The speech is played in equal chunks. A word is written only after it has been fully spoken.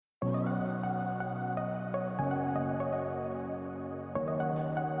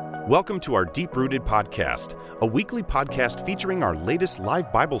Welcome to our Deep Rooted Podcast, a weekly podcast featuring our latest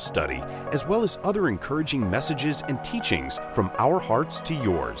live Bible study, as well as other encouraging messages and teachings from our hearts to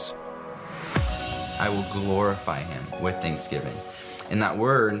yours. I will glorify him with thanksgiving. And that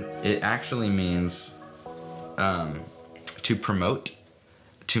word, it actually means to promote,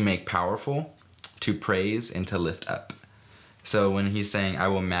 to make powerful, to praise, and to lift up. So when he's saying, I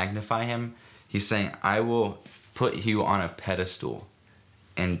will magnify him, he's saying, I will put you on a pedestal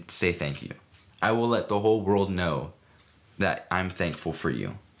and say thank you. I will let the whole world know that I'm thankful for you.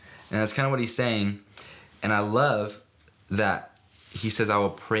 And that's kind of what he's saying. And I love that he says, I will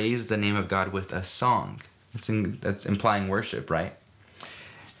praise the name of God with a song. That's implying worship, right?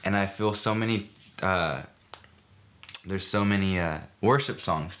 And I feel so many, there's so many worship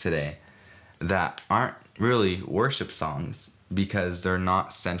songs today that aren't really worship songs because they're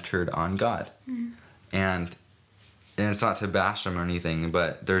not centered on God. Mm-hmm. And it's not to bash them or anything,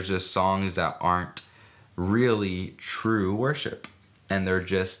 but there's just songs that aren't really true worship. And they're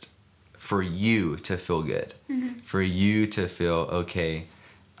just for you to feel good, mm-hmm. for you to feel okay.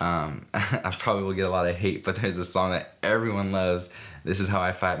 I probably will get a lot of hate, but there's a song that everyone loves. This is how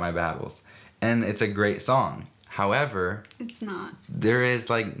I fight my battles. And it's a great song. However, it's not. There is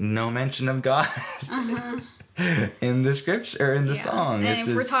like no mention of God in the scripture, or in the song. And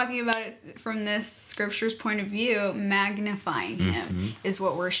if we're talking about it from this scripture's point of view, magnifying him is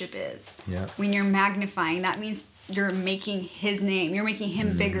what worship is. Yeah. When you're magnifying, that means you're making his name. You're making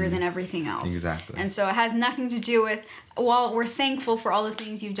him bigger than everything else. Exactly. And so it has nothing to do with, well, we're thankful for all the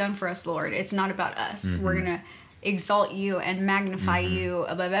things you've done for us, Lord. It's not about us. Mm-hmm. We're going to exalt you and magnify you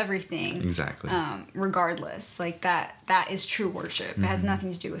above everything. Exactly. Regardless. Like that is true worship. It has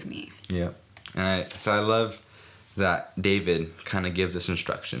nothing to do with me. Yeah. And I love that David kind of gives us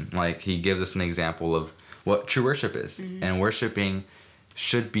instruction. Like, he gives us an example of what true worship is. Mm-hmm. And worshiping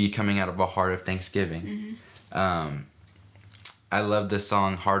should be coming out of a heart of thanksgiving. Mm-hmm. I love this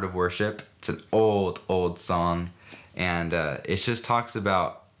song, Heart of Worship. It's an old song. And it just talks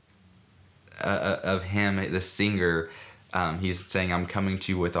about of him, the singer. He's saying, I'm coming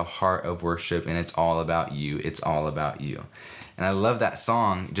to you with a heart of worship, and it's all about you. It's all about you. And I love that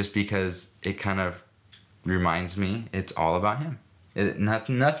song just because it kind of reminds me it's all about him.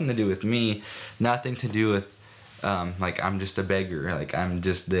 Nothing to do with me, nothing to do with like I'm just a beggar, like I'm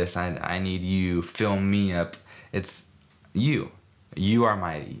just this, I need you, fill me up. It's you. You are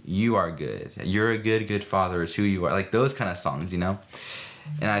mighty. You are good. You're a good father. It's who you are. Like those kind of songs, you know?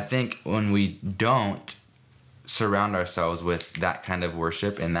 And I think when we don't surround ourselves with that kind of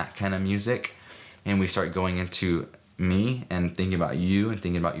worship and that kind of music, and we start going into me and thinking about you and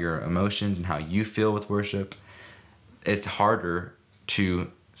thinking about your emotions and how you feel with worship, it's harder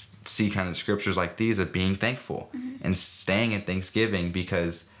to see kind of scriptures like these of being thankful and staying in thanksgiving,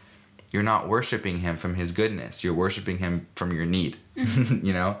 because you're not worshiping him from his goodness. You're worshiping him from your need,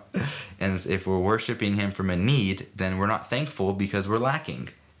 you know? And if we're worshiping him from a need, then we're not thankful because we're lacking.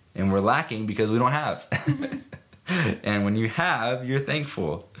 And we're lacking because we don't have. And when you have, you're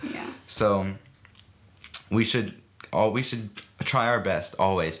thankful. Yeah. So we should try our best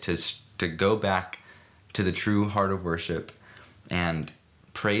always to go back to the true heart of worship and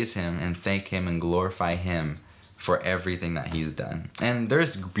praise him and thank him and glorify him for everything that he's done. And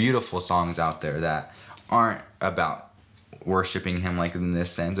there's beautiful songs out there that aren't about worshiping him like in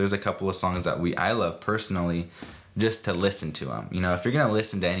this sense. There's a couple of songs that I love personally just to listen to them. You know, if you're going to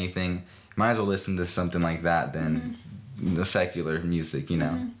listen to anything, you might as well listen to something like that than the secular music, you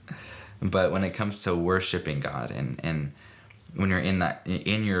know. But when it comes to worshiping God and when you're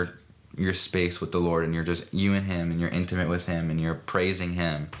in your space with the Lord, and you're just you and him, and you're intimate with him, and you're praising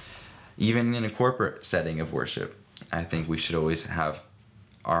him, even in a corporate setting of worship, I think we should always have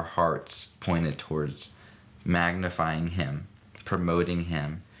our hearts pointed towards magnifying him, promoting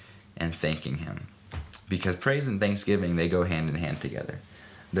him, and thanking him. Because praise and thanksgiving, they go hand in hand together.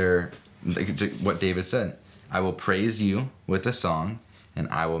 They're what David said, I will praise you with a song, and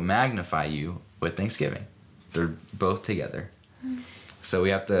I will magnify you with thanksgiving. They're both together. So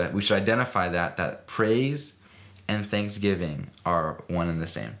we should identify that praise and thanksgiving are one and the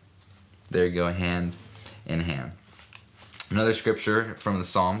same. They go hand in hand. Another scripture from the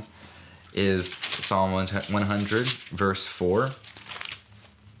Psalms is Psalm 100, verse 4,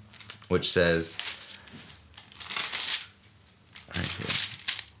 which says, right here,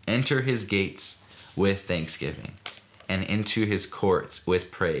 enter his gates with thanksgiving, and into his courts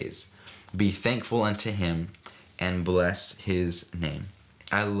with praise. Be thankful unto him, and bless his name.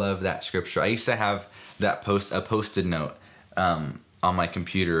 I love that scripture. I used to have that a post-it note on my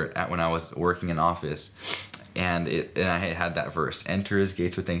computer when I was working in office, And I had that verse, enter his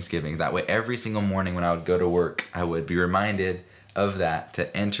gates with thanksgiving. That way, every single morning when I would go to work, I would be reminded of that,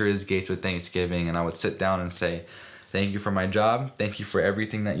 to enter his gates with thanksgiving. And I would sit down and say, thank you for my job. Thank you for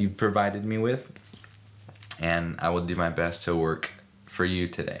everything that you provided me with. And I will do my best to work for you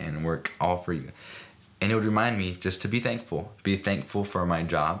today and work all for you. And it would remind me just to be thankful. Be thankful for my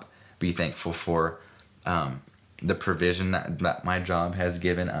job. Be thankful for the provision that my job has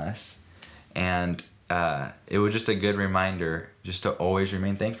given us. And it was just a good reminder just to always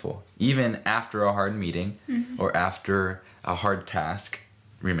remain thankful. Even after a hard meeting or after a hard task,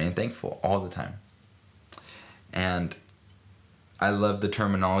 remain thankful all the time. And I love the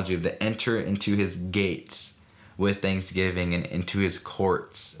terminology of to enter into his gates with thanksgiving and into his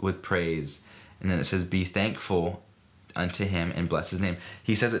courts with praise. And then it says, be thankful unto him and bless his name.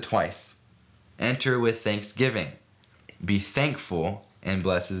 He says it twice. Enter with thanksgiving. Be thankful and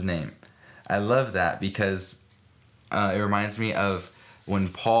bless his name. I love that because it reminds me of when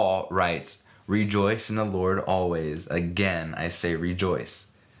Paul writes, rejoice in the Lord always. Again, I say rejoice.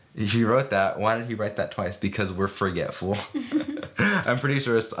 He wrote that. Why did he write that twice? Because we're forgetful. I'm pretty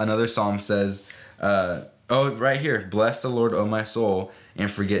sure another psalm says, right here, bless the Lord, O my soul,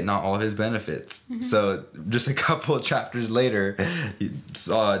 and forget not all of his benefits. So just a couple of chapters later,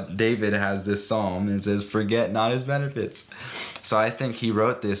 David has this psalm and says, forget not his benefits. So I think he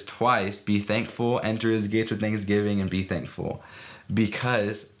wrote this twice, be thankful, enter his gates with thanksgiving, and be thankful,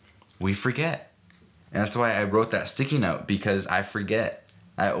 because we forget. And that's why I wrote that sticky note, because I forget.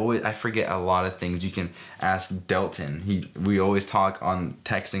 I forget a lot of things. You can ask Delton. We always talk on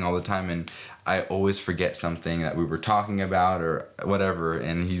texting all the time, and I always forget something that we were talking about or whatever,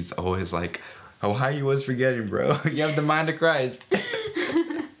 and he's always like, oh, how you was forgetting, bro? You have the mind of Christ.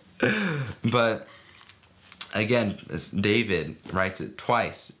 But again, David writes it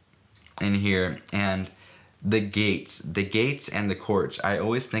twice in here, and the gates and the courts, I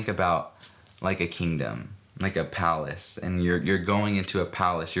always think about like a kingdom, like a palace, and you're going into a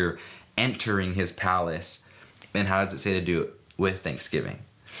palace, you're entering his palace. And how does it say to do it? With thanksgiving.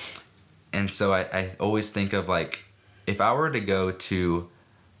 And so I always think of, like, if I were to go to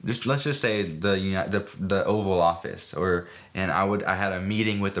let's just say the Oval Office, and I had a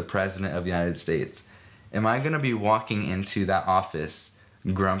meeting with the President of the United States, am I going to be walking into that office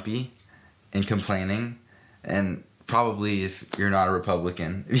grumpy and complaining? And probably, if you're not a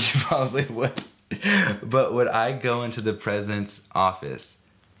Republican, you probably would. But would I go into the president's office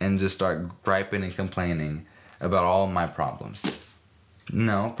and just start griping and complaining about all my problems?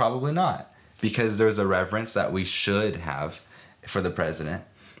 No, probably not. Because there's a reverence that we should have for the president.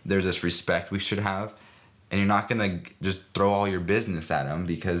 There's this respect we should have. And you're not going to just throw all your business at him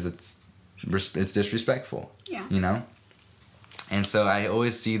because it's disrespectful. Yeah. You know? And so I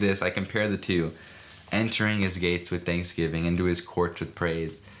always see this, I compare the two. Entering his gates with thanksgiving, into his courts with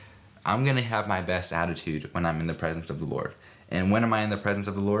praise. I'm going to have my best attitude when I'm in the presence of the Lord. And when am I in the presence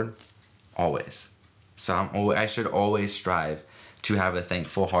of the Lord? Always. So I should always strive to have a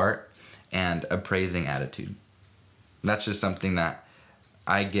thankful heart and a praising attitude. That's just something that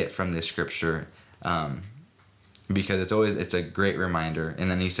I get from this scripture, because it's a great reminder. And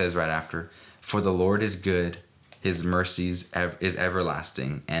then he says right after, for the Lord is good, his mercies is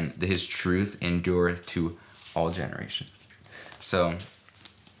everlasting, and his truth endureth to all generations. So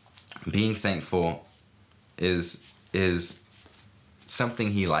being thankful is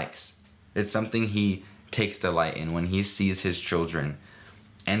something he likes. It's something he takes delight in when he sees his children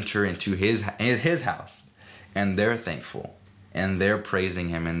enter into his house, and they're thankful, and they're praising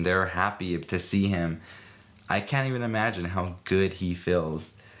him, and they're happy to see him. I can't even imagine how good he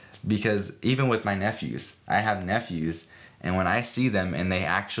feels, because even with my nephews, I have nephews, and when I see them and they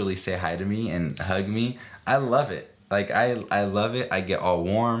actually say hi to me and hug me, I love it. Like, I love it. I get all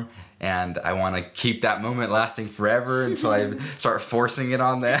warm, and I want to keep that moment lasting forever until I start forcing it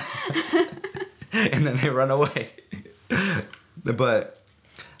on them. And then they run away. But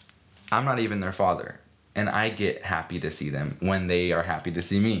I'm not even their father, and I get happy to see them when they are happy to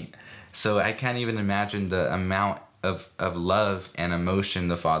see me. So I can't even imagine the amount of love and emotion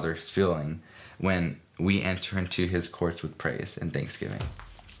the Father's feeling when we enter into his courts with praise and thanksgiving.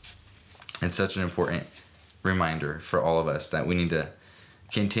 It's such an important reminder for all of us that we need to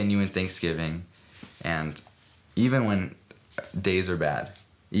continue in thanksgiving. And even when days are bad,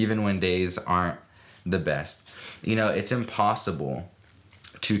 even when days aren't the best, it's impossible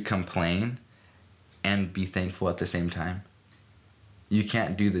to complain and be thankful at the same time. You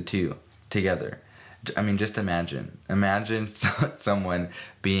can't do the two together. I mean, just imagine someone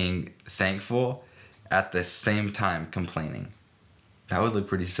being thankful at the same time complaining. That would look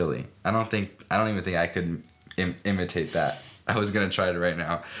pretty silly. I don't even think I could imitate that. I was gonna try it right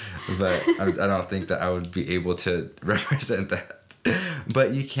now, but I don't think that I would be able to represent that.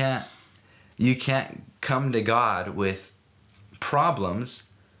 But you can't come to God with problems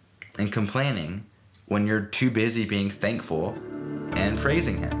and complaining when you're too busy being thankful and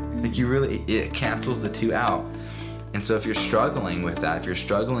praising Him. Like it cancels the two out. And so if you're struggling with that, if you're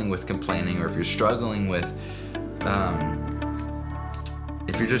struggling with complaining, or if you're struggling with,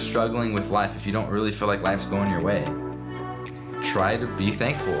 if you're just struggling with life, if you don't really feel like life's going your way, try to be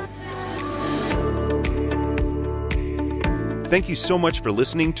thankful. Thank you so much for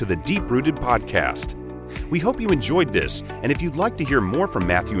listening to the Deep Rooted Podcast. We hope you enjoyed this, and if you'd like to hear more from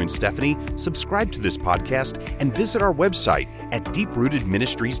Matthew and Stephanie, subscribe to this podcast and visit our website at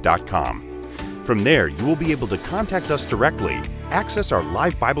deeprootedministries.com. From there, you will be able to contact us directly, access our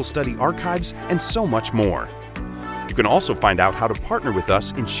live Bible study archives, and so much more. You can also find out how to partner with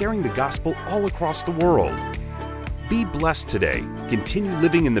us in sharing the gospel all across the world. Be blessed today, continue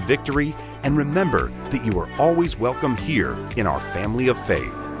living in the victory, and remember that you are always welcome here in our family of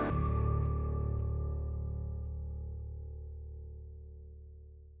faith.